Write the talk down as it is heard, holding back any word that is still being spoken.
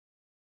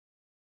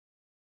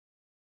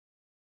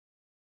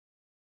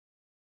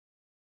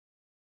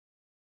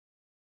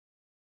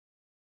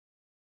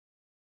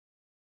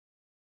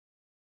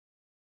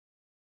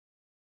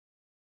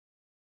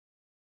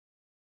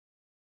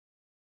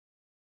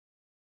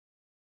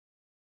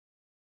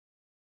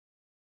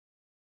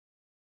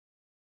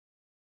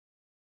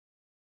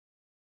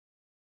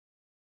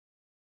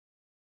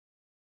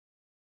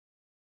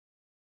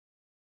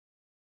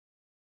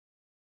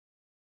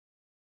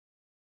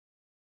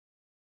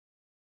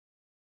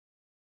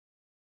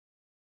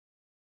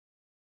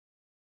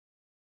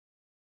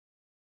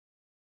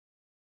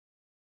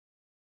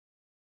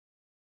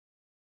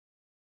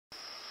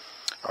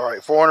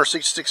Alright,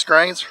 466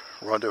 grains.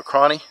 We're going to do a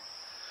chrony.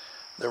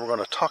 Then we're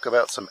going to talk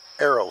about some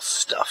arrow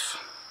stuff.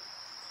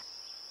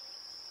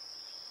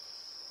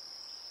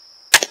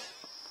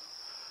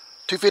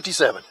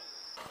 .257.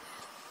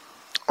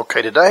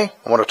 Okay, today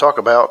I want to talk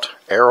about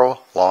arrow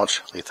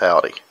launch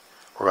lethality.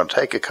 We're going to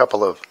take a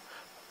couple of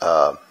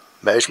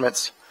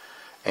measurements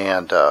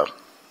and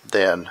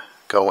then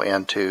go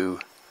into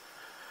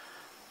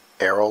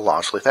arrow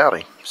launch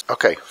lethality.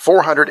 Okay,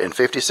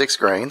 456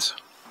 grains.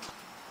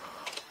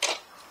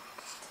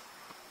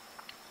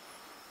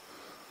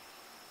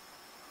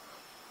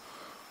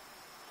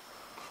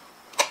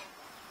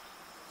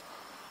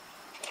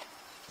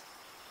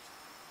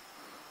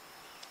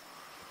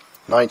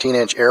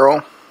 .19-inch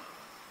arrow,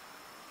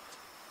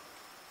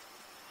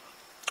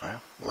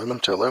 aluminum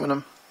to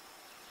aluminum,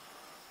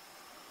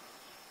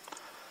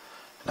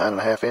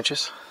 9.5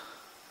 inches,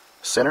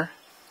 center.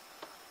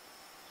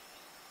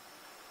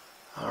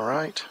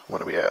 Alright,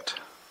 what are we at?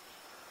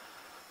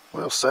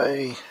 We'll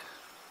say,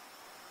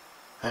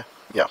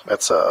 yeah,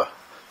 that's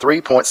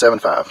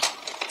 3.75.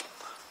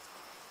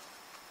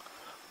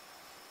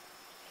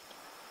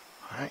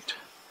 Alright,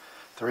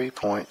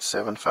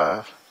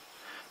 3.75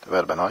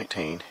 divided by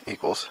 19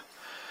 equals,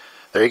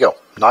 there you go,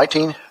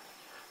 19,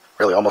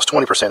 really almost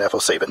 20%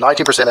 FOC, but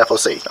 19%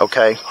 FOC.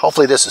 Okay,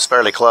 hopefully this is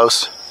fairly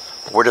close.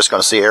 We're just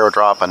going to see arrow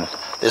drop, and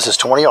this is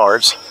 20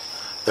 yards.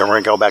 Then we're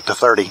going to go back to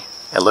 30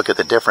 and look at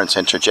the difference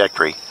in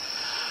trajectory.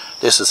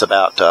 This is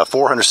about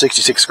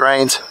 466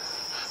 grains,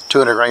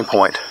 200 grain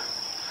point.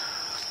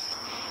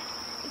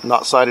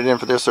 Not sighted in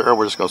for this arrow,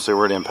 we're just going to see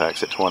where it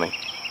impacts at 20.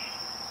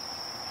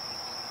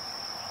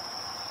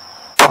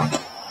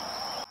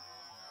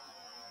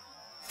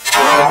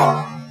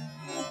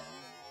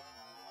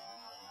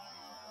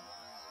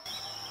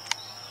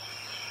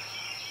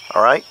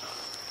 Alright,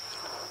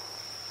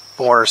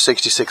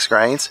 466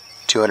 grains,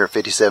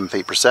 257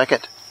 feet per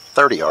second,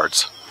 30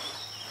 yards.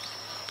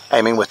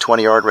 Aiming with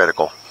 20-yard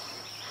reticle.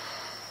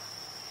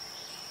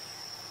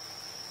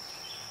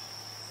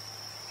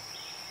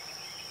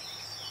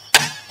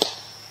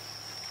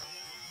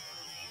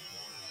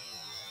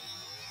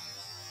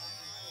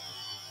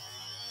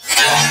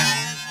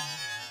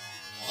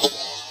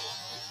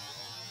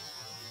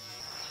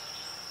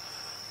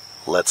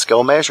 Let's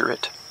go measure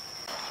it.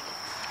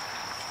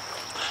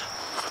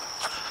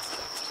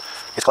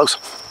 It's close.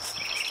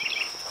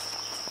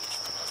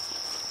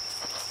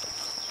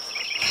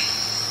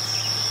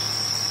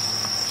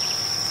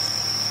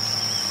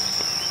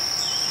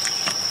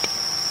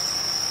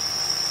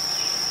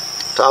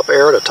 Top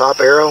arrow to top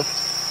arrow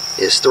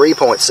is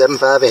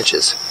 3.75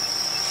 inches.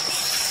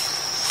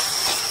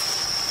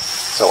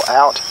 So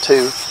out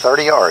to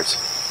 30 yards.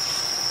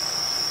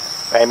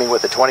 Aiming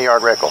with the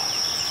 20-yard reticle.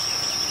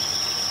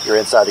 You're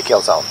inside the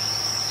kill zone.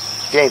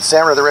 If you aim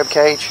center of the rib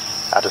cage,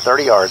 out to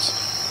 30 yards,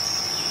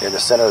 in the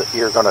center,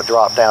 you're going to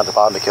drop down to the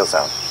bottom of the kill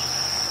zone.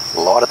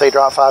 What if they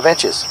drop 5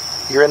 inches?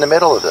 You're in the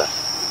middle of the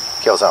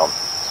kill zone.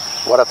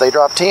 What if they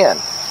drop 10?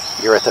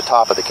 You're at the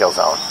top of the kill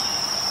zone.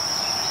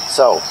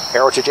 So,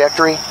 arrow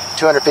trajectory,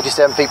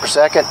 257 feet per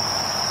second,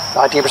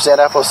 19%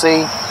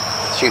 FOC,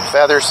 shooting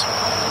feathers,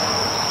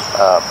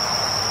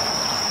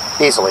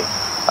 easily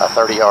a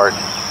 30-yard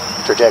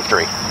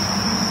trajectory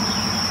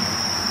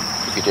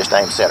if you just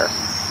aim center.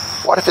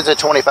 What if it's at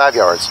 25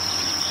 yards?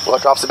 Well,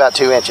 it drops about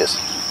 2 inches.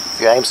 If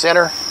you aim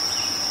center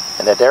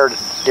and that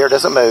deer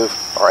doesn't move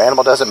or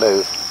animal doesn't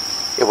move,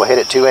 it will hit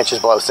it 2 inches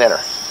below center.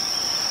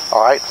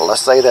 Alright, well,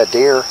 let's say that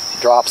deer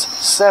drops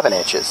 7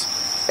 inches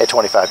at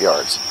 25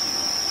 yards.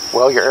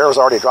 Well, your arrow's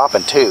already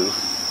dropping 2,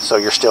 so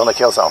you're still in the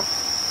kill zone.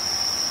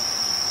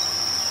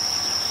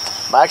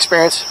 My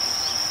experience,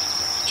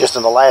 just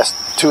in the last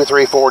 2 or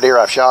 3, 4 deer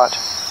I've shot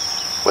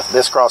with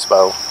this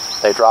crossbow,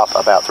 they drop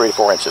about 3 to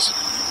 4 inches.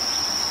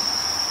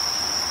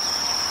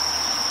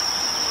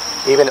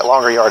 Even at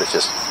longer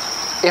yardages.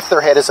 If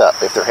their head is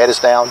up. If their head is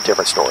down,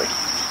 different story.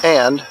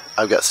 And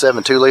I've got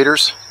 7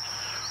 2-liters.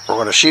 We're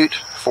going to shoot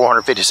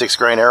 456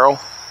 grain arrow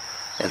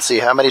and see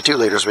how many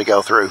 2-liters we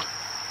go through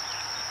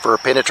for a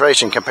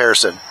penetration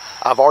comparison.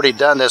 I've already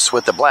done this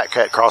with the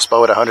Wildcat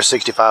crossbow at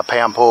 165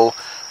 pound pull.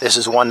 This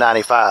is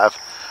 195.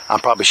 I'm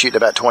probably shooting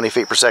about 20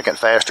 feet per second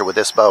faster with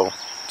this bow.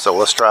 So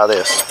let's try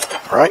this.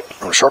 Alright, I'm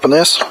going to sharpen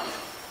this.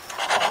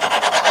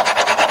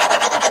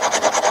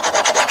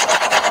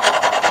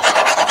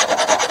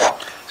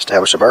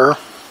 Establish a burr.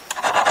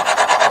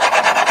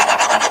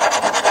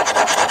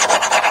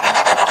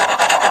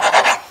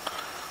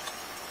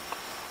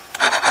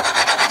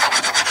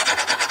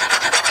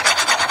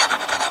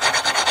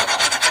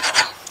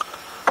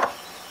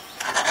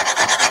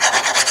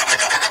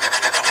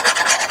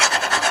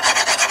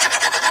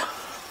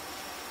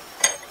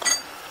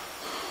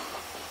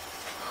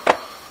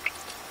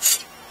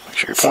 Make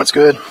sure your point's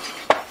good.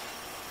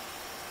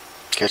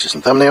 Catch us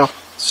in thumbnail.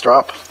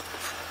 Strop.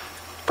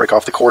 Break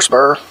off the coarse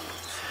burr.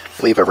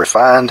 Leave a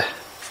refined,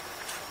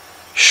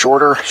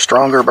 shorter,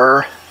 stronger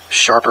burr,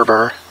 sharper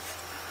burr.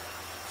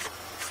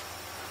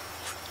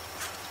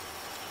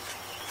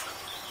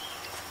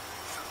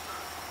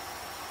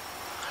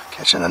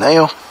 Catching the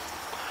nail.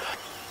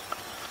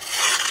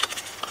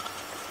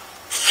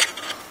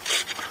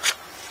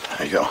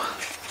 There you go.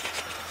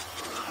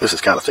 This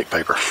is kind of thick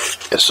paper.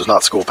 This is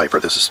not school paper,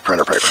 this is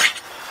printer paper.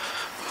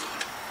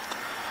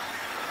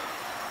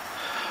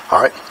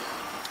 Alright,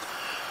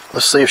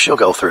 let's see if she'll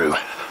go through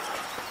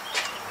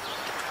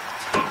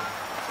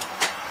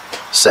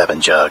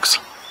 7 jugs.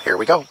 Here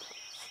we go.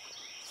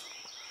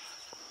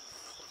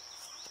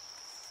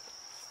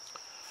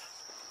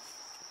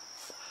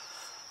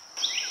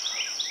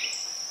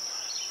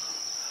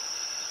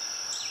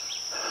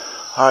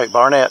 Alright,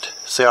 Barnett,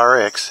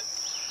 CRX,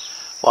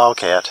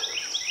 Wildcat,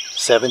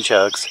 7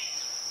 jugs,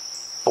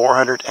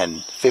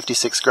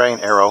 456 grain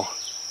arrow,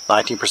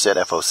 19%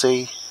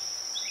 FOC,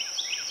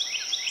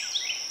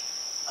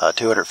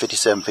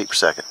 257 feet per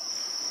second.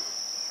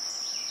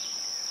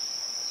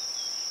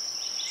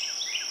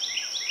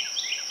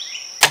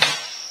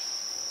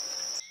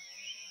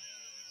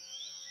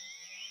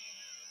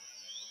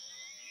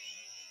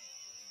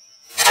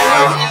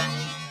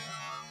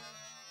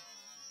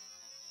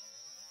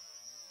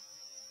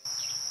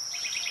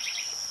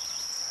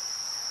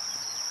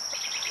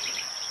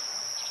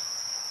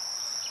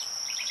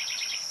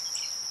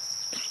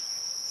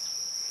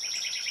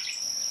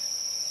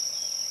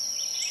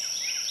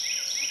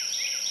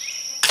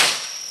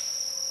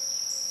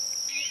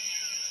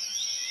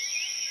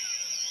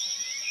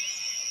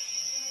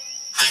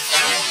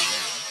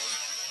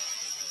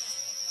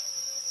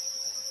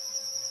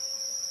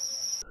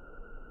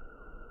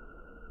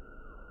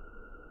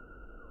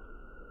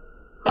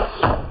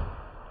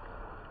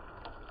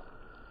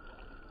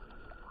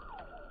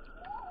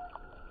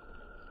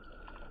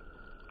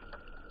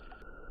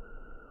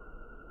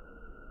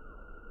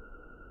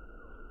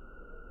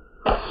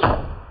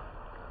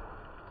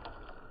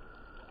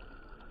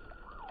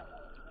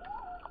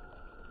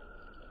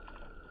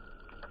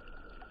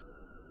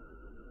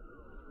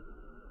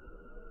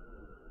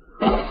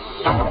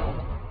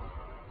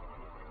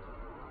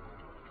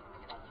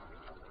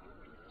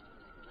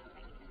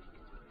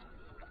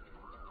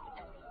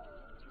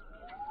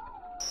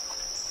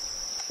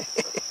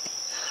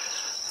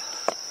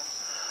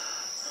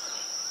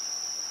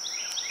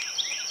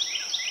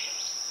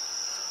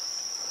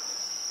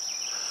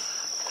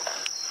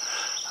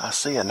 I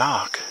see a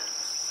knock.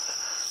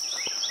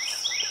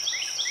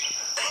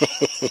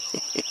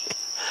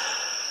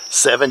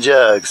 Seven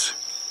jugs.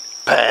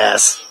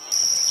 Pass.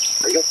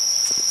 There you go.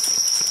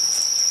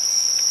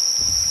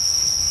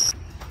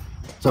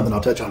 Something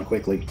I'll touch on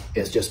quickly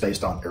is just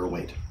based on arrow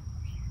weight.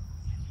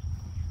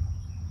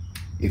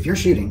 If you're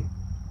shooting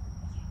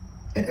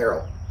an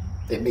arrow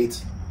that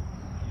meets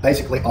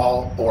basically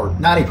all or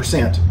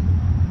 90%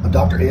 of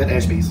Dr. Ed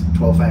Ashby's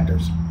 12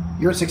 factors,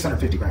 you're at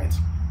 650 grains.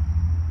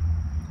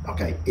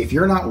 Okay, if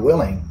you're not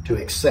willing to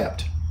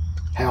accept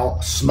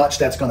how much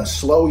that's going to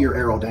slow your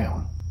arrow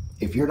down,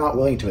 if you're not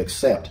willing to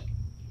accept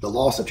the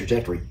loss of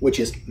trajectory, which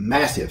is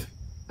massive,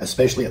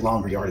 especially at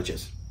longer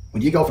yardages.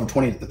 When you go from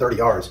 20 to 30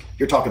 yards,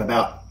 you're talking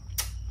about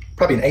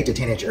probably an 8 to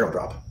 10 inch arrow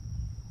drop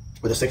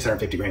with a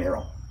 650 grain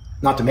arrow.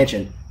 Not to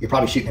mention, you're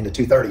probably shooting into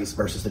 230s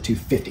versus the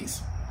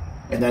 250s,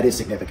 and that is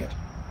significant.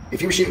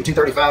 If you're shooting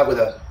 235 with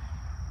a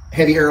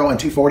heavy arrow and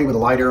 240 with a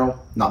light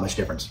arrow, not much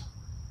difference.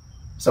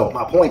 So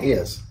my point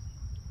is,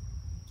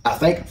 I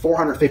think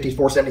 450,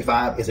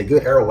 475 is a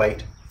good arrow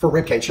weight for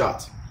ribcage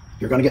shots.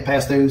 You're going to get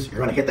past those. You're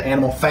going to hit the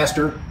animal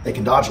faster. They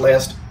can dodge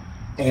less.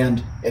 And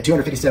at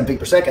 257 feet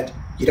per second,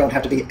 you don't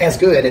have to be as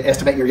good at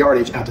estimating your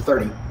yardage out to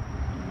 30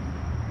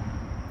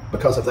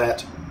 because of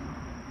that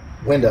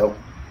window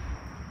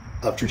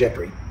of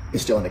trajectory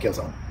is still in the kill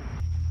zone.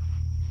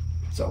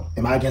 So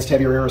am I against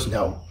heavier arrows?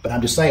 No. But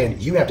I'm just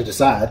saying you have to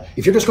decide.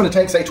 If you're just going to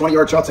take, say,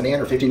 20-yard shots in the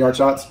end or 15-yard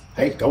shots,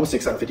 hey, go with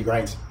 650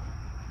 grains.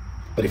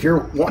 But if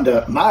you're wanting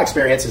to, my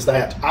experience is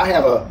that I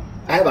have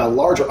a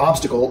larger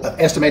obstacle of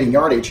estimating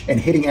yardage and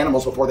hitting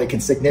animals before they can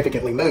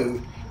significantly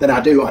move than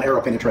I do on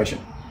arrow penetration.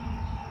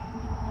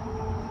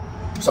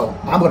 So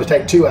I'm going to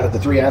take 2 out of the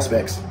 3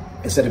 aspects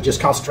instead of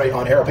just concentrate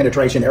on arrow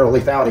penetration, arrow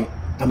lethality.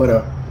 I'm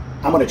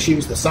going to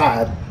choose the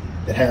side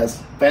that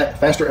has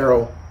faster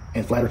arrow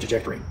and flatter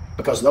trajectory,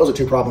 because those are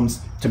 2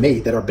 problems to me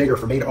that are bigger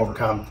for me to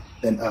overcome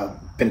than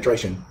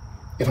penetration.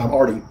 If I'm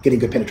already getting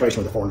good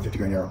penetration with a 450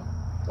 grain arrow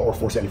or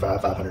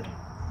 475, 500.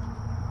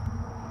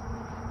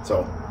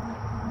 So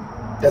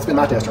that's been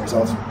my testing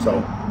results.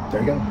 So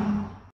there you go.